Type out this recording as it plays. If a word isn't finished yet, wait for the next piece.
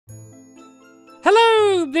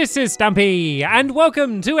Hello, this is Stampy, and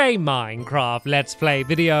welcome to a Minecraft Let's Play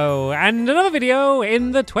video, and another video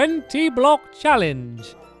in the 20 block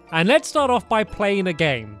challenge. And let's start off by playing a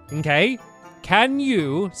game, okay? Can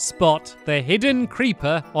you spot the hidden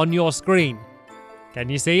creeper on your screen? Can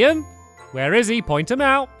you see him? Where is he? Point him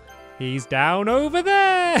out. He's down over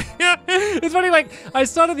there. It's funny, like, I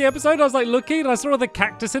started the episode, I was like looking, and I saw the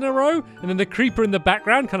cactus in a row, and then the creeper in the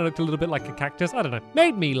background kind of looked a little bit like a cactus. I don't know.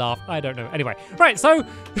 Made me laugh. I don't know. Anyway, right, so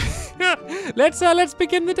let's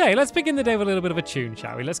begin the day. Let's begin the day with a little bit of a tune,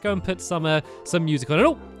 shall we? Let's go and put some music on.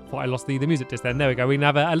 Oh, thought I lost the music just then. There we go. We can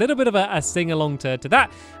have a little bit of a sing-along to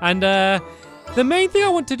that. And the main thing I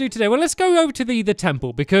want to do today, well, let's go over to the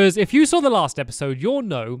temple, because if you saw the last episode, you'll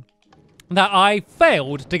know that I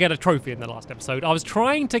failed to get a trophy in the last episode. I was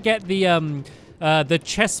trying to get the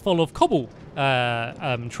chest full of cobble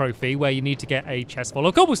trophy, where you need to get a chest full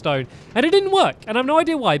of cobblestone, and it didn't work. And I have no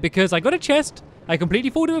idea why, because I got a chest, I completely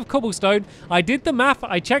filled it with cobblestone, I did the math,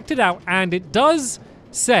 I checked it out, and it does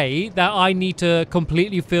say that I need to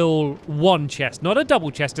completely fill one chest, not a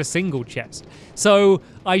double chest, a single chest. So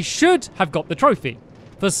I should have got the trophy.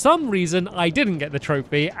 For some reason, I didn't get the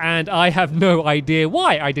trophy, and I have no idea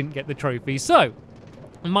why I didn't get the trophy. So,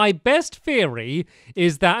 my best theory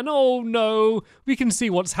is that, and oh no, we can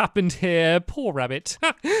see what's happened here. Poor rabbit.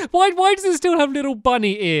 Why does it still have little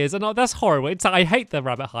bunny ears? And that's horrible. I hate the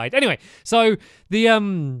rabbit hide. Anyway, so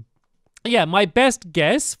yeah, my best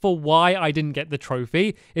guess for why I didn't get the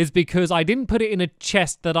trophy is because I didn't put it in a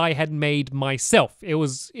chest that I had made myself. It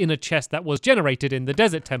was in a chest that was generated in the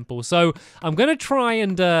desert temple. So I'm going to try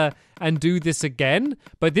and do this again,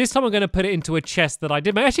 but this time I'm going to put it into a chest that I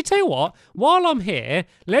did. Actually, tell you what, while I'm here,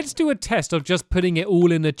 let's do a test of just putting it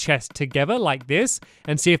all in a chest together like this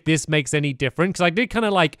and see if this makes any difference, because I did kind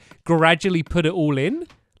of like gradually put it all in.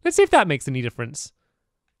 Let's see if that makes any difference.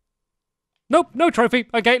 Nope, no trophy.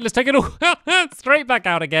 Okay, let's take it all straight back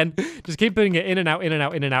out again. Just keep putting it in and out, in and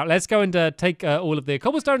out, in and out. Let's go and take all of the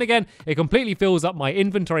cobblestone again. It completely fills up my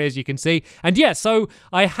inventory, as you can see. And yeah, so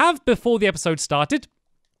I have, before the episode started,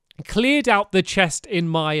 cleared out the chest in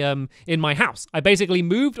my house. I basically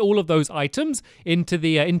moved all of those items into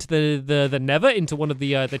the Nether, into one of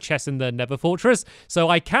the chests in the Nether fortress. So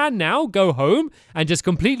I can now go home and just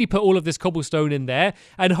completely put all of this cobblestone in there,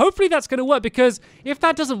 and hopefully that's going to work. Because if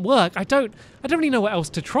that doesn't work, I don't really know what else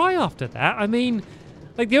to try after that. I mean,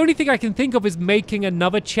 like, the only thing I can think of is making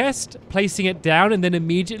another chest, placing it down, and then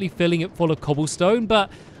immediately filling it full of cobblestone.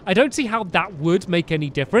 But I don't see how that would make any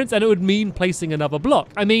difference, and it would mean placing another block.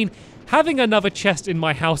 I mean, having another chest in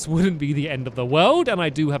my house wouldn't be the end of the world, and I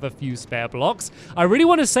do have a few spare blocks. I really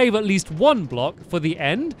want to save at least one block for the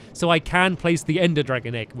end, so I can place the Ender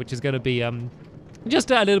Dragon egg, which is going to be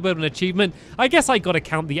just a little bit of an achievement. I guess I got to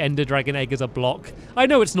count the Ender Dragon egg as a block. I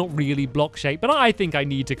know it's not really block shaped, but I think I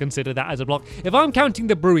need to consider that as a block. If I'm counting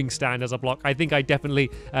the brewing stand as a block, I think I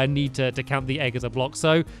definitely need to count the egg as a block.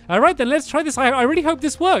 So, all right, then let's try this. I really hope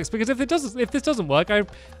this works, because if this doesn't work, I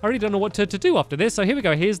really don't know what to do after this. So here we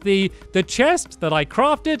go. Here's the chest that I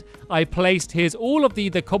crafted. I placed, here's all of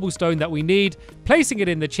the cobblestone that we need, placing it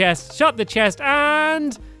in the chest, shut the chest,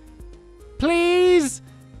 and please,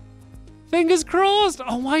 fingers crossed.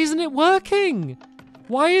 Oh, why isn't it working?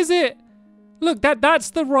 Why is it? Look,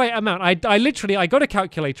 that's the right amount. I literally got a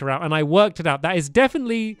calculator out and I worked it out. That is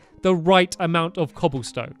definitely the right amount of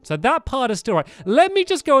cobblestone. So that part is still right. Let me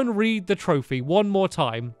just go and read the trophy one more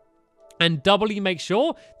time and doubly make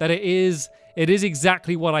sure that it is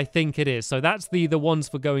exactly what I think it is. So that's the ones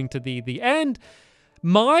for going to the end.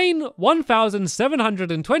 Mine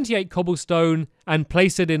 1,728 cobblestone and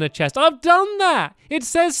place it in a chest. I've done that. It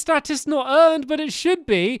says status not earned, but it should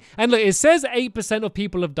be. And look, it says 8% of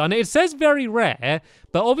people have done it. It says very rare,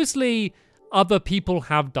 but obviously other people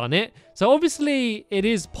have done it. So obviously it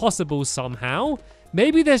is possible somehow.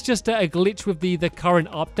 Maybe there's just a glitch with the current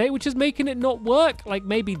update, which is making it not work. Like,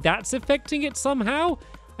 maybe that's affecting it somehow.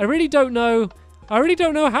 I really don't know. I really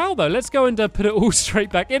don't know how, though. Let's go and put it all straight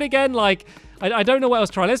back in again. Like, I don't know what else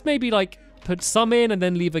to try. Let's maybe, like, put some in and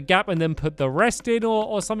then leave a gap and then put the rest in,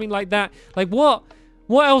 or something like that. Like, what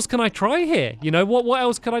else can I try here? You know, what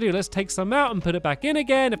else can I do? Let's take some out and put it back in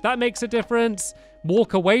again, if that makes a difference.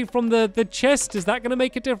 Walk away from the chest. Is that going to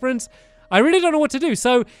make a difference? I really don't know what to do.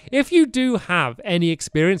 So if you do have any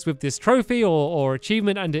experience with this trophy or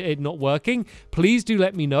achievement and it not working, please do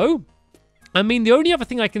let me know. I mean, the only other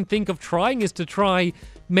thing I can think of trying is to try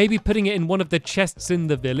maybe putting it in one of the chests in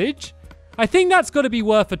the village. I think that's got to be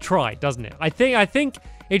worth a try, doesn't it? I think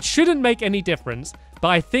it shouldn't make any difference, but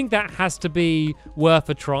I think that has to be worth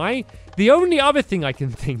a try. The only other thing I can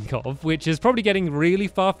think of, which is probably getting really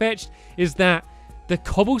far-fetched, is that the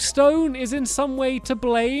cobblestone is in some way to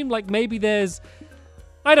blame. Like maybe there's,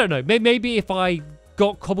 I don't know, maybe if I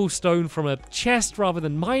got cobblestone from a chest rather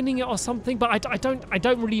than mining it or something, but I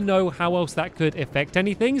don't really know how else that could affect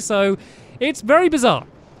anything. So it's very bizarre.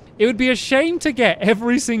 It would be a shame to get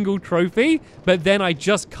every single trophy, but then I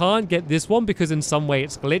just can't get this one because in some way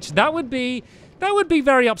it's glitched. That would be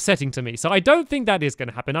very upsetting to me. So I don't think that is going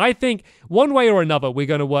to happen. I think one way or another we're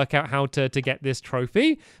going to work out how to get this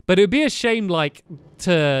trophy, but it would be a shame like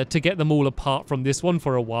to get them all apart from this one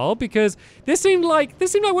for a while, because this seemed like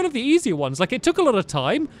one of the easier ones. Like it took a lot of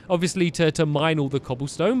time, obviously, to mine all the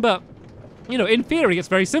cobblestone, but you know, in theory, it's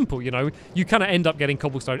very simple, you know. You kind of end up getting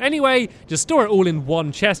cobblestone anyway. Just store it all in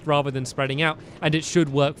one chest rather than spreading out, and it should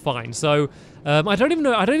work fine. So, I don't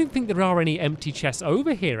even think there are any empty chests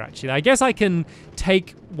over here, actually. I guess I can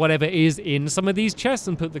take whatever is in some of these chests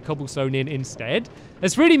and put the cobblestone in instead.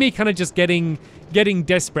 It's really me kind of just getting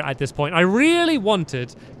desperate at this point. I really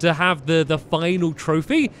wanted to have the final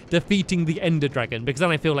trophy, defeating the Ender Dragon, because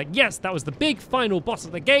then I feel like, yes, that was the big final boss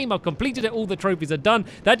of the game. I've completed it. All the trophies are done.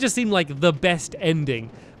 That just seemed like the best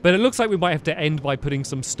ending. But it looks like we might have to end by putting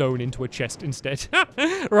some stone into a chest instead.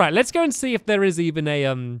 Right, let's go and see if there is even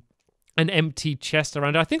an empty chest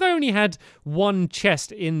around. I think I only had one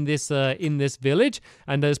chest in this village,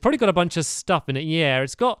 and there's probably got a bunch of stuff in it. Yeah,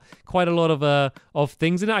 it's got quite a lot of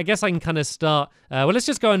things in it. I guess I can kind of start. Well, let's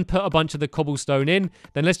just go and put a bunch of the cobblestone in.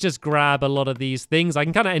 Then let's just grab a lot of these things. I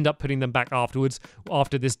can kind of end up putting them back afterwards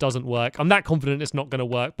after this doesn't work. I'm that confident it's not going to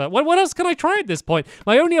work. But what else can I try at this point?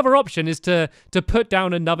 My only other option is to put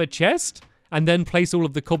down another chest and then place all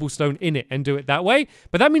of the cobblestone in it and do it that way.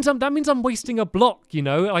 But that means I'm wasting a block, you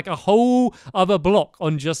know, like a whole other block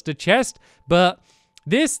on just a chest. But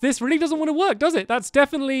this really doesn't want to work, does it? That's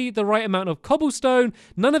definitely the right amount of cobblestone.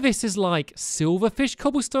 None of this is like silverfish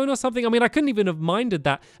cobblestone or something. I mean, I couldn't even have mined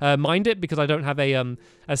it because I don't have a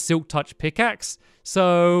silk touch pickaxe.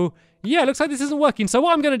 So yeah, it looks like this isn't working. So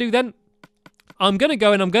what I'm going to do then, I'm going to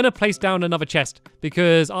go and I'm going to place down another chest,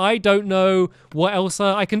 because I don't know what else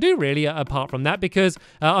I can do really apart from that, because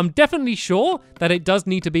I'm definitely sure that it does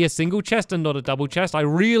need to be a single chest and not a double chest. I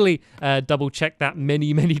really double checked that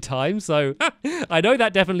many times, so I know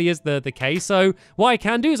that definitely is the case. So what I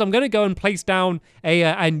can do is I'm going to go and place down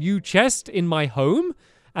a new chest in my home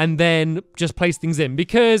and then just place things in,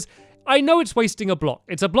 because I know it's wasting a block.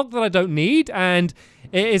 It's a block that I don't need, and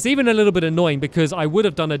it's even a little bit annoying because I would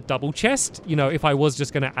have done a double chest, you know, if I was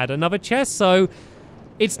just going to add another chest. So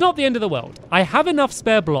it's not the end of the world. I have enough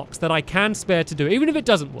spare blocks that I can spare to do it. Even if it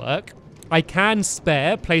doesn't work, I can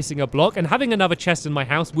spare placing a block, and having another chest in my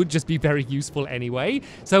house would just be very useful anyway.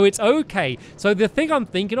 So it's okay. So the thing I'm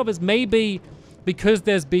thinking of is maybe because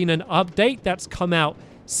there's been an update that's come out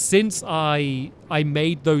since I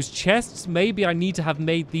made those chests, maybe I need to have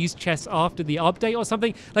made these chests after the update or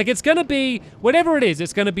something. Like, it's going to be, whatever it is,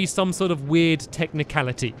 it's going to be some sort of weird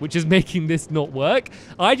technicality, which is making this not work.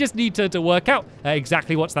 I just need to work out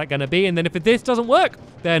exactly what's that going to be. And then if this doesn't work,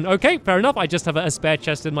 then okay, fair enough. I just have a spare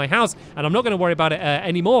chest in my house, and I'm not going to worry about it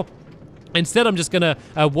anymore. Instead, I'm just going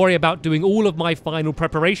to worry about doing all of my final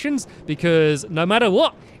preparations, because no matter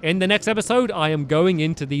what, in the next episode, I am going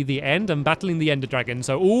into the end and battling the Ender Dragon.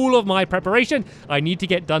 So all of my preparation, I need to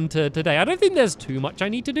get done today. I don't think there's too much I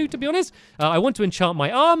need to do, to be honest. I want to enchant my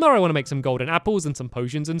armor. I want to make some golden apples and some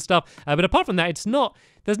potions and stuff. But apart from that,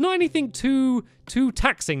 there's not anything too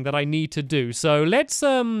taxing that I need to do. So let's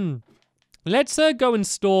go and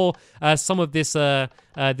store some of this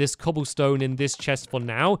this cobblestone in this chest for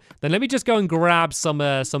now. Then let me just go and grab some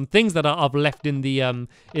things that I've left in the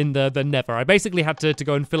Nether. I basically had to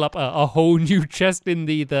go and fill up a whole new chest in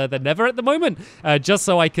the Nether at the moment, just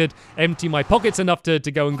so I could empty my pockets enough to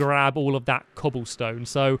go and grab all of that cobblestone.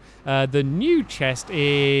 So the new chest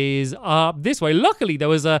is up this way. Luckily, there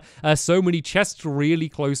was so many chests really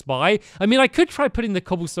close by. I mean, I could try putting the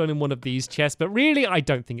cobblestone in one of these chests, but really, I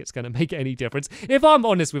don't think it's going to make any difference. If I'm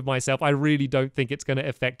honest with myself, I really don't think it's going to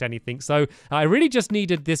affect anything. So I really just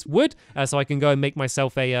needed this wood so I can go and make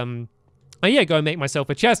myself a go and make myself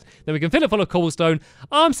a chest. Then we can fill it full of cobblestone.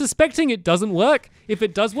 I'm suspecting it doesn't work. If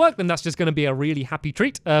it does work, then that's just going to be a really happy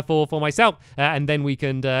treat for myself. And then we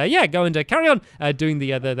can, go and carry on doing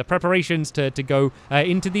the preparations to go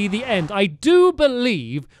into the end. I do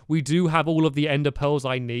believe we do have all of the ender pearls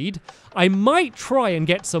I need. I might try and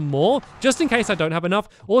get some more, just in case I don't have enough.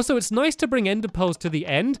 Also, it's nice to bring ender pearls to the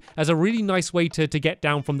end as a really nice way to get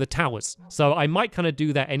down from the towers. So I might kind of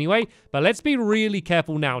do that anyway. But let's be really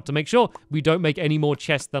careful now to make sure we don't make any more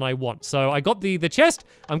chests than I want. So I got the chest.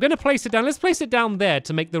 I'm going to place it down. Let's place it down there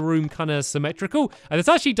to make the room kind of symmetrical. And this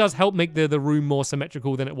actually does help make the room more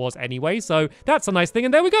symmetrical than it was anyway. So that's a nice thing.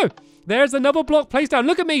 And there we go. There's another block placed down.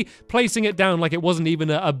 Look at me placing it down like it wasn't even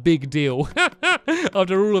a big deal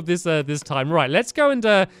after all of this time. Right, let's go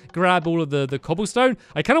and grab all of the cobblestone.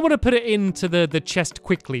 I kind of want to put it into the chest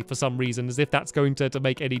quickly for some reason, as if that's going to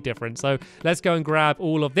make any difference. So let's go and grab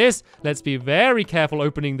all of this. Let's be very careful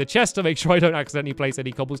opening the chest to make sure I don't accidentally place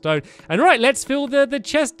any cobblestone. And right, let's fill the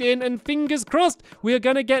chest in, and fingers crossed we are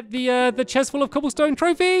going to get the chest full of cobblestone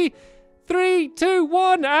trophy. 3, 2,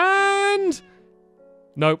 1, and...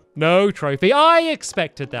 Nope, no trophy. I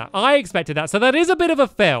expected that. So that is a bit of a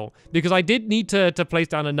fail, because I did need to place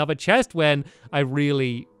down another chest when I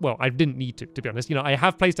really, well, I didn't need to be honest. You know, I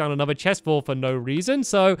have placed down another chest for no reason.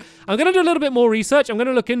 So I'm going to do a little bit more research. I'm going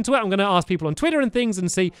to look into it. I'm going to ask people on Twitter and things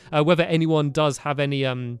and see whether anyone does have any,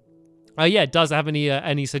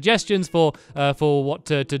 any suggestions for what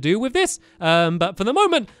to do with this. But for the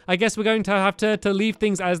moment, I guess we're going to have to leave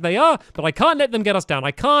things as they are, but I can't let them get us down.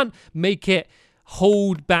 I can't make it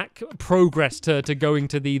hold back progress to going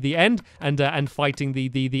to the end and fighting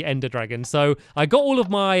the Ender Dragon. So I got all of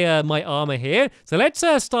my my armor here. So let's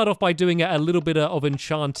start off by doing a little bit of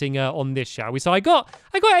enchanting on this, shall we? So I got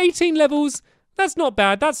 18 levels. That's not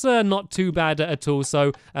bad. That's not too bad at all.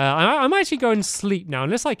 So I'm actually going to sleep now,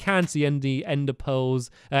 unless I can see any ender pearls,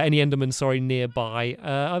 any endermen, sorry, nearby.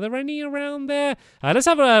 Are there any around there? Let's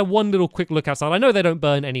have one little quick look outside. I know they don't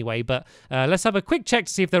burn anyway, but let's have a quick check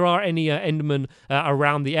to see if there are any endermen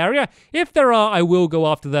around the area. If there are, I will go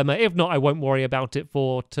after them. If not, I won't worry about it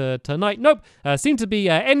for tonight. Nope. Seem to be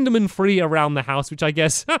enderman free around the house, which I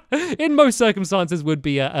guess in most circumstances would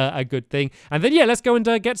be a good thing. And then, yeah, let's go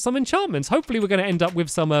and get some enchantments. Hopefully we're going to end up with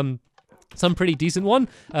some pretty decent one.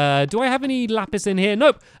 Do I have any lapis in here?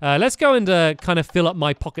 Nope. Let's go and kind of fill up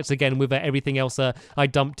my pockets again with everything else I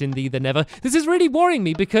dumped in the nether. This is really worrying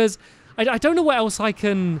me because I don't know what else I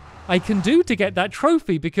can do to get that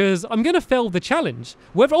trophy, because I'm going to fail the challenge.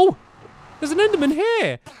 Oh, there's an enderman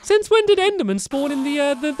here. Since when did endermen spawn in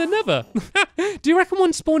the nether? Do you reckon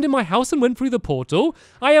one spawned in my house and went through the portal?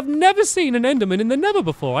 I have never seen an enderman in the nether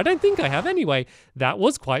before. I don't think I have anyway. That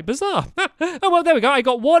was quite bizarre. Oh, well, there we go. I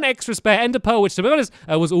got one extra spare ender pearl, which to be honest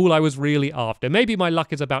was all I was really after. Maybe my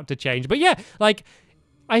luck is about to change. But yeah, like,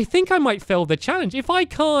 I think I might fail the challenge. If I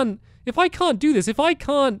can't do this, if I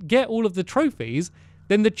can't get all of the trophies,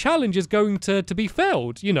 then the challenge is going to be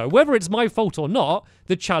failed. You know, whether it's my fault or not,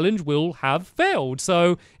 the challenge will have failed.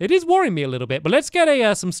 So it is worrying me a little bit. But let's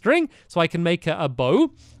get some string so I can make a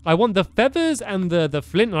bow. I want the feathers and the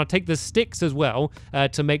flint, and I'll take the sticks as well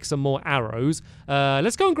to make some more arrows.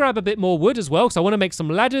 Let's go and grab a bit more wood as well, because I want to make some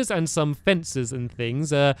ladders and some fences and things.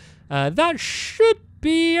 That should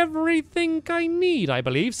be everything I need, I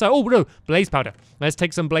believe. So, oh no, blaze powder. Let's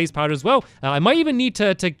take some blaze powder as well. I might even need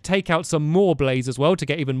to take out some more blaze as well to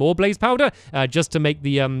get even more blaze powder, just to make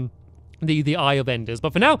the Eye of Enders.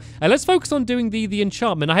 But for now, let's focus on doing the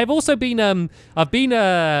enchantment. I have also been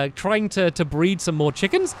trying to breed some more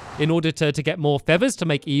chickens in order to get more feathers to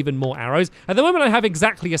make even more arrows. At the moment, I have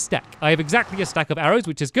exactly a stack. I have exactly a stack of arrows,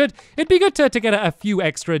 which is good. It'd be good to get a few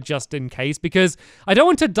extra just in case, because I don't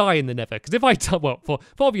want to die in the nether. Because if I well, for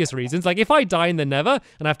obvious reasons, like if I die in the nether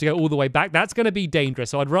and I have to go all the way back, that's going to be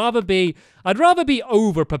dangerous. So I'd rather be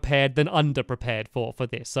over prepared than under prepared for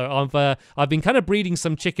this. So I've been kind of breeding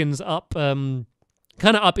some chickens up.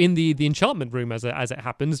 Kind of up in the enchantment room as it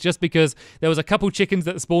happens, just because there was a couple chickens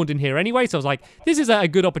that spawned in here anyway, so I was like, this is a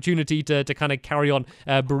good opportunity to kind of carry on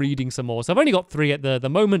breeding some more. So I've only got 3 at the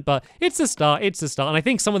moment, but it's a start, and I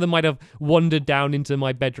think some of them might have wandered down into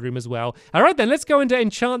my bedroom as well. All right then, let's go and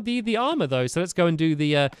enchant the armor though. So let's go and do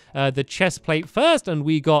the chest plate first, and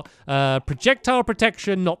we got projectile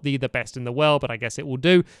protection, not the best in the world, but I guess it will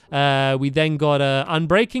do. We then got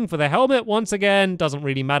unbreaking for the helmet. Once again, doesn't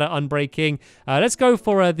really matter, unbreaking. Let's go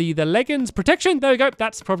for the leggings protection. There we go.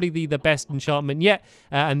 That's probably the best enchantment yet.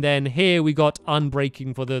 And then here we got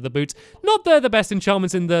unbreaking for the boots. Not the best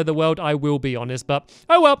enchantments in the world, I will be honest, but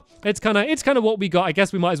oh well, it's kind of what we got. I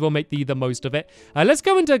guess we might as well make the most of it. Let's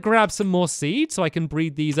go and grab some more seeds so I can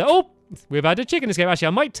breed these. Oh, we've had a chicken escape. Actually,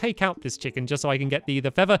 I might take out this chicken just so I can get the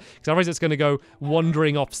feather, because otherwise it's going to go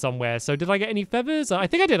wandering off somewhere. So did I get any feathers? I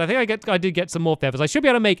think I did. I did get some more feathers. I should be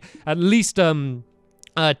able to make at least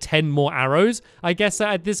 10 more arrows, I guess,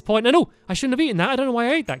 at this point. And oh, I shouldn't have eaten that. I don't know why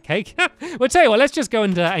I ate that cake. Well, tell you what, let's just go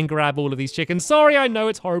and grab all of these chickens. Sorry, I know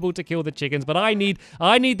it's horrible to kill the chickens, but I need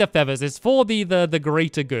the feathers. It's for the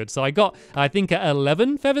greater good. So I got, I think,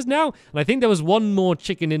 11 feathers now, and I think there was one more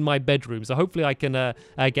chicken in my bedroom. So hopefully I can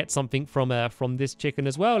get something from this chicken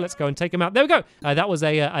as well. Let's go and take him out. There we go. That was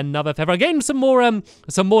another feather. I gained some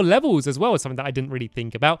more levels as well, something that I didn't really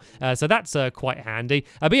think about. So that's quite handy.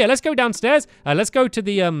 But yeah, let's go downstairs. Let's go to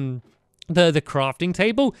the crafting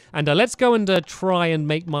table, and let's go and try and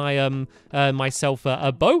make my myself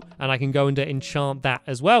a bow, and I can go and enchant that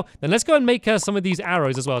as well. Then let's go and make some of these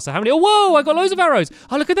arrows as well. So how many? Oh, whoa, I got loads of arrows.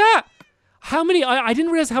 Oh, look at that. How many? I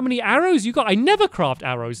didn't realize how many arrows you got. I never craft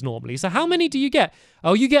arrows normally. So how many do you get?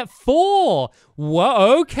 Oh, you get 4.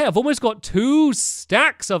 Whoa, okay. I've almost got 2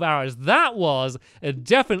 stacks of arrows. That was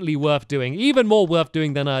definitely worth doing. Even more worth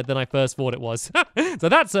doing than I first thought it was. So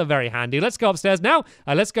that's very handy. Let's go upstairs now.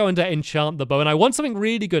 Let's go and enchant the bow. And I want something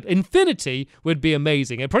really good. Infinity would be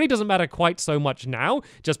amazing. It probably doesn't matter quite so much now,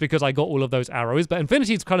 just because I got all of those arrows. But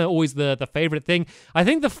infinity is kind of always the favorite thing. I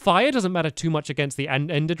think the fire doesn't matter too much against the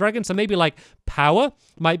ender dragon. So maybe like power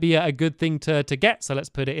might be a good thing to get. So let's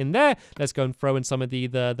put it in there. Let's go and throw in some of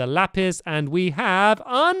the lapis, and we have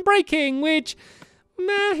unbreaking, which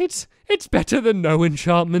it's better than no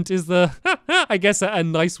enchantment, is the I guess a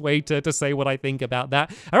nice way to say what I think about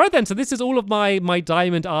that. All right then, so this is all of my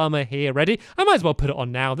diamond armor here ready. I might as well put it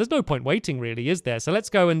on now. There's no point waiting, really, is there? So let's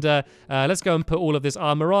go and put all of this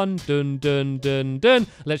armor on. Dun dun dun dun.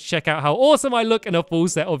 Let's check out how awesome I look in a full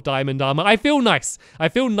set of diamond armor. I feel nice. I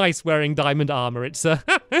feel nice wearing diamond armor. It's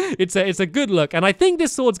a good look, and I think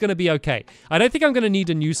this sword's gonna be okay. I don't think I'm gonna need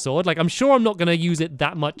a new sword. Like, I'm sure I'm not gonna use it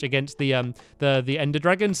that much against the ender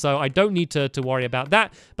dragon, so I don't need to worry about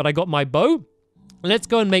that. But I got my bow. Let's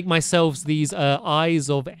go and make myself these eyes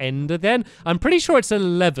of ender then. I'm pretty sure it's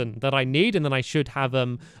 11 that I need, and then I should have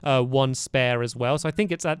 1 spare as well. So I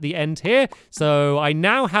think it's at the end here. So I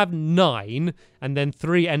now have 9, and then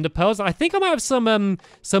 3 ender pearls. I think I might have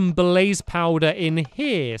some blaze powder in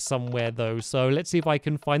here somewhere though. So let's see if I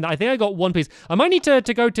can find that. I think I got 1 piece. I might need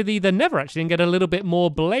to go to the nether actually and get a little bit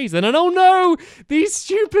more blaze. And oh no, these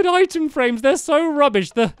stupid item frames, they're so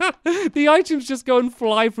rubbish. The items just go and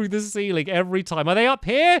fly through the ceiling every time. Are they up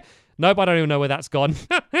here? Nope, I don't even know where that's gone.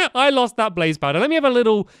 I lost that blaze powder. Let me have a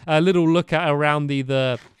little look at around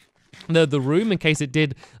the room in case it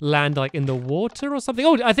did land like in the water or something.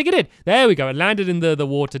 Oh, I think it did. There we go. It landed in the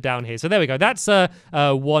water down here. So there we go. That's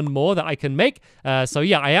 1 more that I can make. So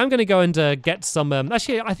yeah, I am going to go and get some.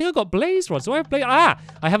 Actually, I think I got blaze rods. Do I have blaze? I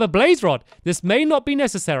have a blaze rod. This may not be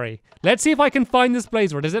necessary. Let's see if I can find this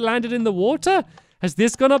blaze rod. Has it landed in the water? Has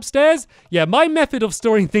this gone upstairs? Yeah, my method of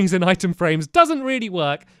storing things in item frames doesn't really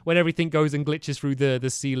work when everything goes and glitches through the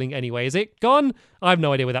ceiling anyway. Is it gone? I have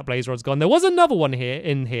no idea where that blaze rod's gone. There was another one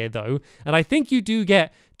in here though, and I think you do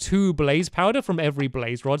get 2 blaze powder from every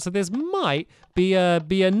blaze rod, so this might be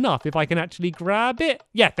enough if I can actually grab it.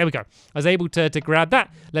 Yeah, there we go. I was able to grab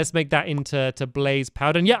that. Let's make that into blaze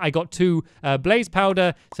powder. And yeah, I got 2 blaze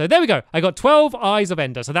powder. So there we go. I got 12 eyes of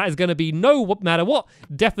ender. So that is going to be no matter what,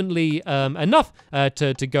 definitely enough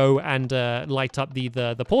to go and light up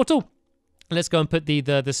the portal. Let's go and put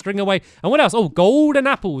the string away. And what else? Oh, golden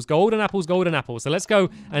apples, golden apples, golden apples. So let's go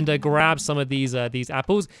and grab some of these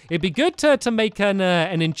apples. It'd be good to make an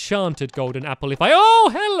enchanted golden apple.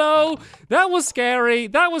 Oh, hello. That was scary.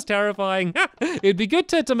 That was terrifying. It'd be good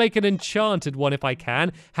to make an enchanted one if I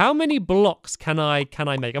can. How many blocks can I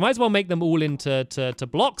make? I might as well make them all into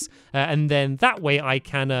blocks, and then that way I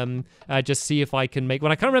can just see if I can make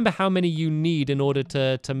one. I can't remember how many you need in order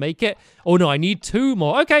to make it. Oh no, I need 2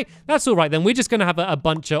 more. Okay, that's all right then. We're just going to have a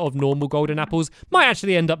bunch of normal golden apples. Might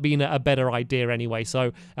actually end up being a better idea anyway.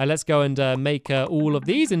 So let's go and make all of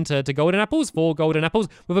these into golden apples. 4 golden apples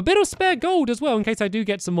with a bit of spare gold as well in case I do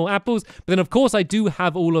get some more apples. But then of course I do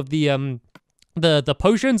have all of the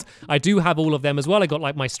potions. I do have all of them as well. I got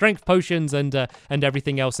like my strength potions and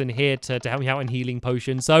everything else in here to help me out in healing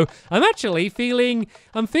potions. So I'm actually feeling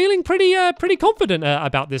pretty confident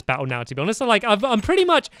about this battle now, to be honest. So like I'm pretty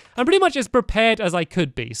much as prepared as I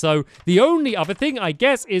could be. So the only other thing I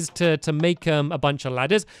guess is to make a bunch of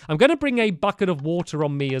ladders. I'm gonna bring a bucket of water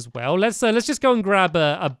on me as well. Let's just go and grab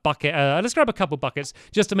a bucket. Let's grab a couple buckets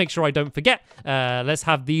just to make sure I don't forget. Let's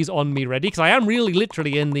have these on me ready because I am really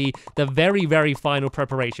literally in the very final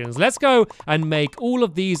preparations. Let's go and make all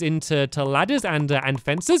of these into ladders and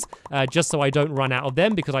fences, just so I don't run out of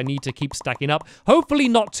them because I need to keep stacking up. Hopefully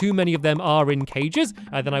not too many of them are in cages,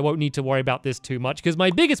 then I won't need to worry about this too much because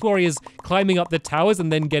my biggest worry is climbing up the towers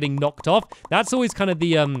and then getting knocked off. That's always kind of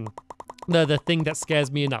the the thing that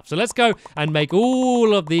scares me enough. So let's go and make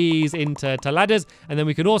all of these into ladders, and then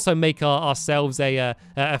we can also make ourselves a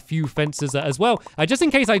few fences as well, just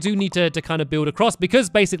in case I do need to kind of build across, because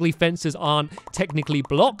basically fences aren't technically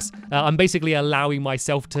blocks. I'm basically allowing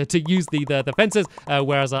myself to use the fences,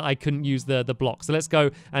 whereas I couldn't use the blocks. So let's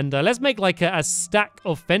go and let's make like a stack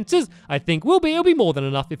of fences. I think it'll be more than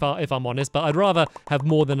enough if I'm honest, but I'd rather have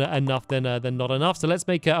more than enough than not enough. So let's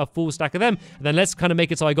make a full stack of them, and then let's kind of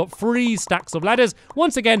make it so I got 3 stacks of ladders.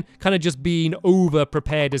 Once again, kind of just being over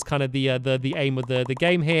prepared is kind of the aim of the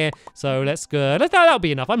game here. So let's go. That'll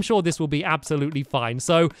be enough. I'm sure this will be absolutely fine.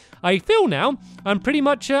 So I feel now I'm pretty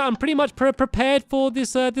much prepared for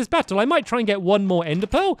this battle. I might try and get one more ender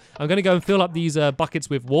pearl. I'm gonna go and fill up these buckets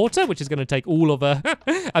with water, which is gonna take all of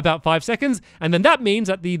about 5 seconds, and then that means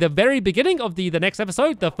at the very beginning of the next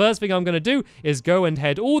episode, the first thing I'm gonna do is go and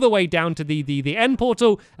head all the way down to the end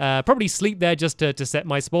portal. Probably sleep there just to set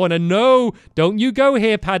my spawn. And no, don't you go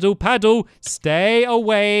here, Paddle. Paddle, stay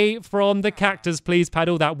away from the cactus, please,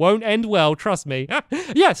 Paddle. That won't end well, trust me.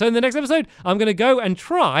 Yeah, so in the next episode, I'm gonna go and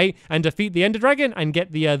try and defeat the Ender Dragon and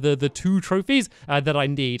get the 2 trophies that I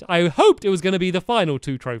need. I hoped it was gonna be the final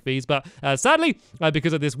 2 trophies, but sadly,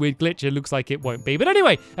 because of this weird glitch, it looks like it won't be. But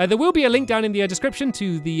anyway, there will be a link down in the description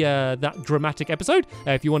to that dramatic episode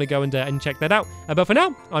if you want to go and check that out. But for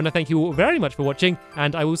now, I want to thank you all very much for watching,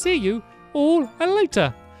 and I will see you all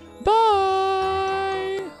later. Bye!